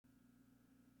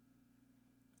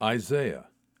Isaiah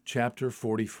chapter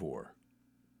 44.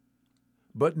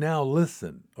 But now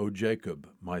listen, O Jacob,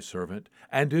 my servant,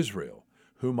 and Israel,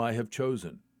 whom I have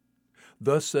chosen.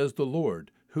 Thus says the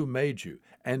Lord, who made you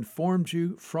and formed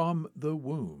you from the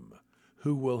womb,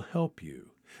 who will help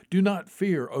you. Do not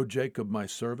fear, O Jacob, my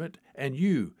servant, and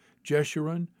you,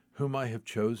 Jeshurun, whom I have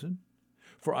chosen.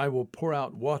 For I will pour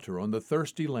out water on the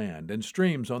thirsty land, and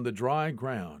streams on the dry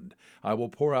ground. I will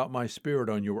pour out my spirit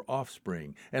on your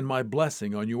offspring, and my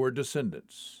blessing on your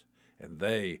descendants. And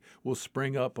they will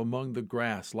spring up among the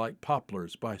grass like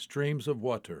poplars by streams of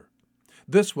water.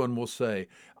 This one will say,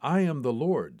 I am the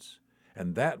Lord's,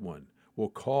 and that one will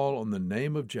call on the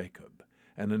name of Jacob,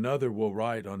 and another will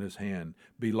write on his hand,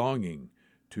 belonging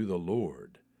to the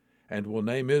Lord, and will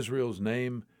name Israel's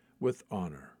name with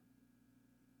honor.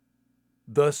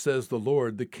 Thus says the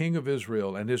Lord, the King of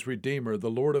Israel and his Redeemer, the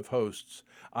Lord of hosts,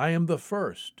 I am the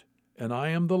first, and I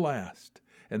am the last,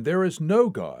 and there is no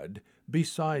God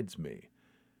besides me.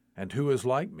 And who is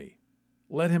like me?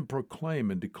 Let him proclaim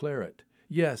and declare it.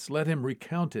 Yes, let him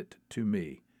recount it to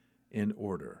me in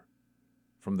order,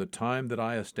 from the time that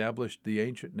I established the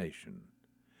ancient nation.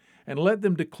 And let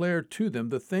them declare to them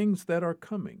the things that are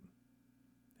coming,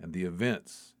 and the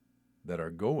events that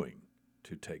are going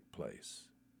to take place.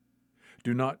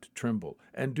 Do not tremble,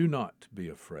 and do not be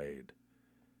afraid.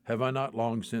 Have I not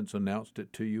long since announced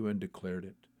it to you and declared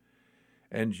it?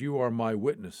 And you are my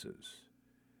witnesses.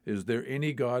 Is there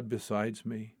any God besides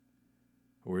me?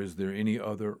 Or is there any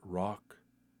other rock?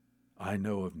 I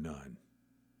know of none.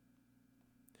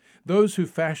 Those who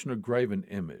fashion a graven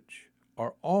image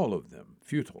are all of them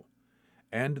futile,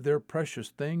 and their precious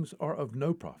things are of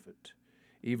no profit.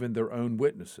 Even their own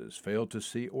witnesses fail to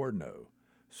see or know,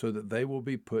 so that they will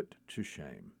be put to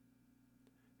shame.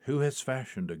 Who has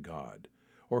fashioned a god,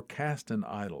 or cast an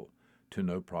idol to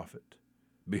no profit?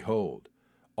 Behold,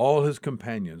 all his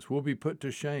companions will be put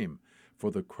to shame,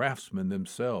 for the craftsmen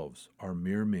themselves are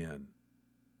mere men.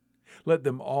 Let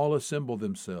them all assemble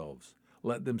themselves,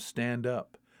 let them stand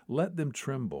up, let them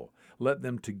tremble, let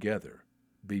them together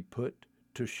be put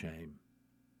to shame.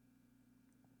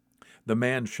 The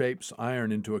man shapes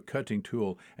iron into a cutting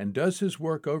tool and does his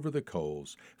work over the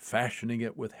coals, fashioning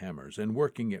it with hammers and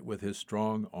working it with his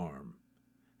strong arm.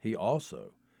 He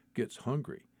also gets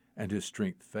hungry, and his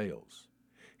strength fails.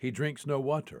 He drinks no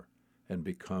water and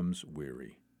becomes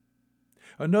weary.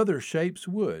 Another shapes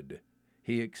wood.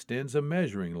 He extends a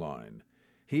measuring line.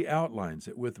 He outlines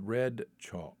it with red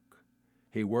chalk.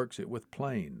 He works it with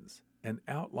planes and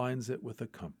outlines it with a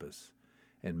compass,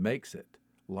 and makes it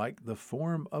like the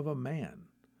form of a man,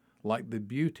 like the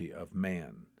beauty of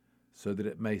man, so that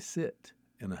it may sit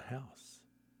in a house.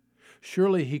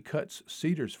 Surely he cuts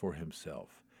cedars for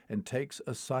himself, and takes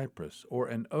a cypress or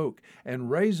an oak,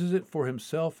 and raises it for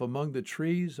himself among the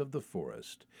trees of the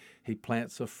forest. He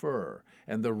plants a fir,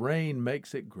 and the rain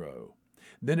makes it grow.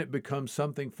 Then it becomes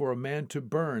something for a man to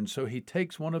burn, so he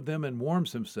takes one of them and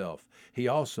warms himself. He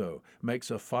also makes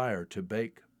a fire to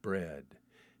bake bread.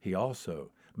 He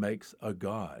also makes a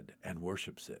god and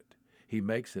worships it. He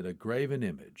makes it a graven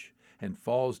image and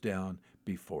falls down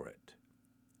before it.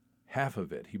 Half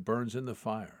of it he burns in the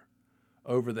fire.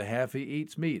 Over the half he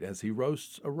eats meat as he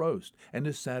roasts a roast and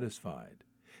is satisfied.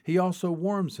 He also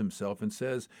warms himself and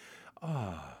says,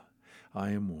 I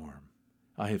am warm.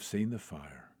 I have seen the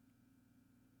fire.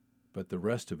 But the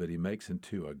rest of it he makes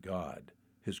into a god,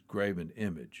 his graven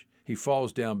image. He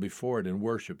falls down before it and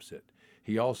worships it.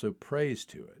 He also prays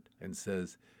to it and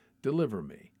says, Deliver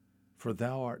me, for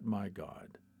thou art my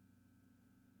God.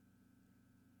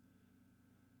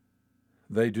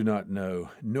 They do not know,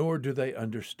 nor do they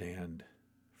understand,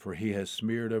 for he has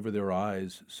smeared over their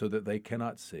eyes so that they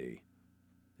cannot see,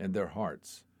 and their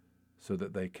hearts so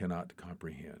that they cannot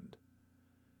comprehend.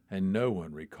 And no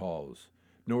one recalls,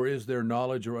 nor is there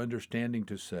knowledge or understanding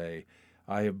to say,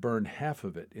 I have burned half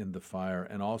of it in the fire,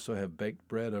 and also have baked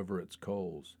bread over its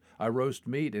coals. I roast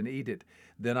meat and eat it,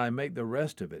 then I make the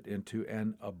rest of it into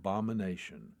an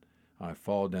abomination. I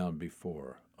fall down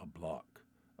before a block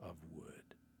of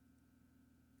wood.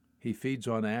 He feeds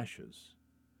on ashes.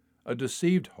 A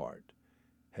deceived heart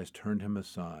has turned him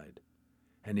aside,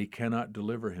 and he cannot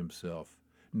deliver himself,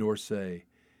 nor say,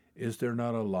 Is there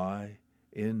not a lie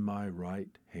in my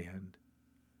right hand?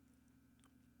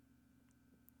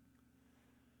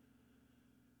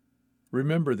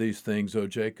 Remember these things, O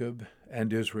Jacob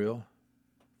and Israel,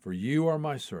 for you are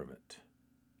my servant.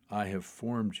 I have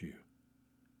formed you.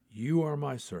 You are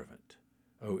my servant,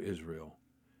 O Israel.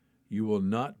 You will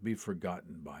not be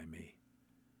forgotten by me.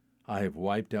 I have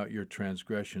wiped out your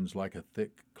transgressions like a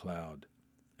thick cloud,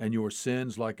 and your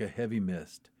sins like a heavy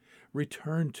mist.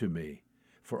 Return to me,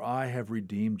 for I have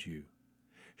redeemed you.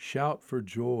 Shout for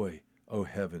joy, O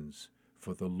heavens,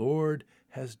 for the Lord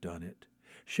has done it.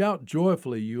 Shout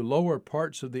joyfully, you lower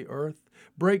parts of the earth.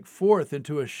 Break forth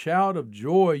into a shout of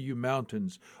joy, you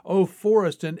mountains, O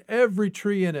forest and every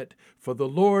tree in it, for the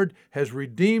Lord has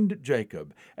redeemed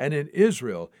Jacob, and in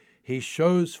Israel he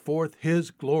shows forth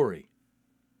his glory.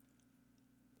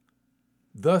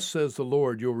 Thus says the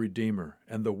Lord, your Redeemer,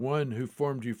 and the one who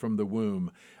formed you from the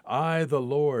womb. I, the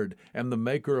Lord, am the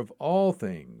maker of all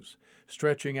things,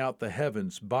 stretching out the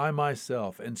heavens by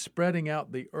myself and spreading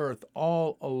out the earth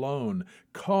all alone,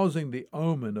 causing the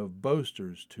omen of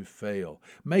boasters to fail,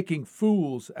 making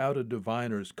fools out of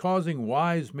diviners, causing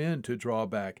wise men to draw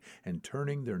back, and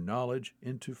turning their knowledge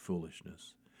into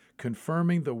foolishness,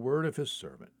 confirming the word of his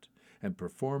servant, and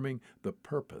performing the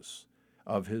purpose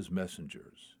of his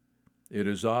messengers. It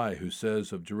is I who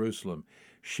says of Jerusalem,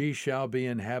 she shall be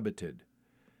inhabited,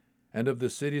 and of the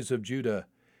cities of Judah,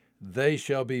 they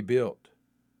shall be built,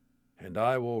 and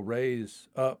I will raise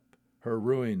up her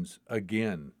ruins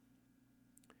again.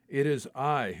 It is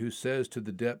I who says to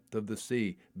the depth of the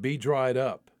sea, be dried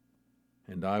up,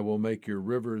 and I will make your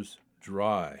rivers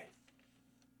dry.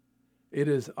 It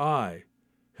is I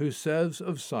who says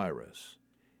of Cyrus,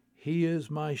 he is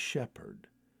my shepherd,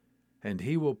 and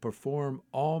he will perform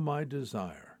all my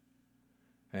desire.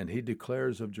 And he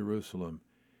declares of Jerusalem,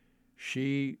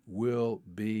 she will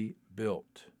be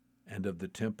built, and of the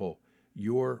temple,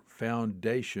 your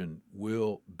foundation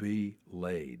will be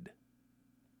laid.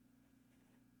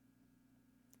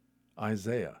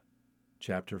 Isaiah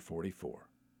chapter 44.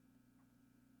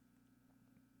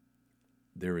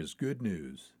 There is good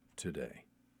news today.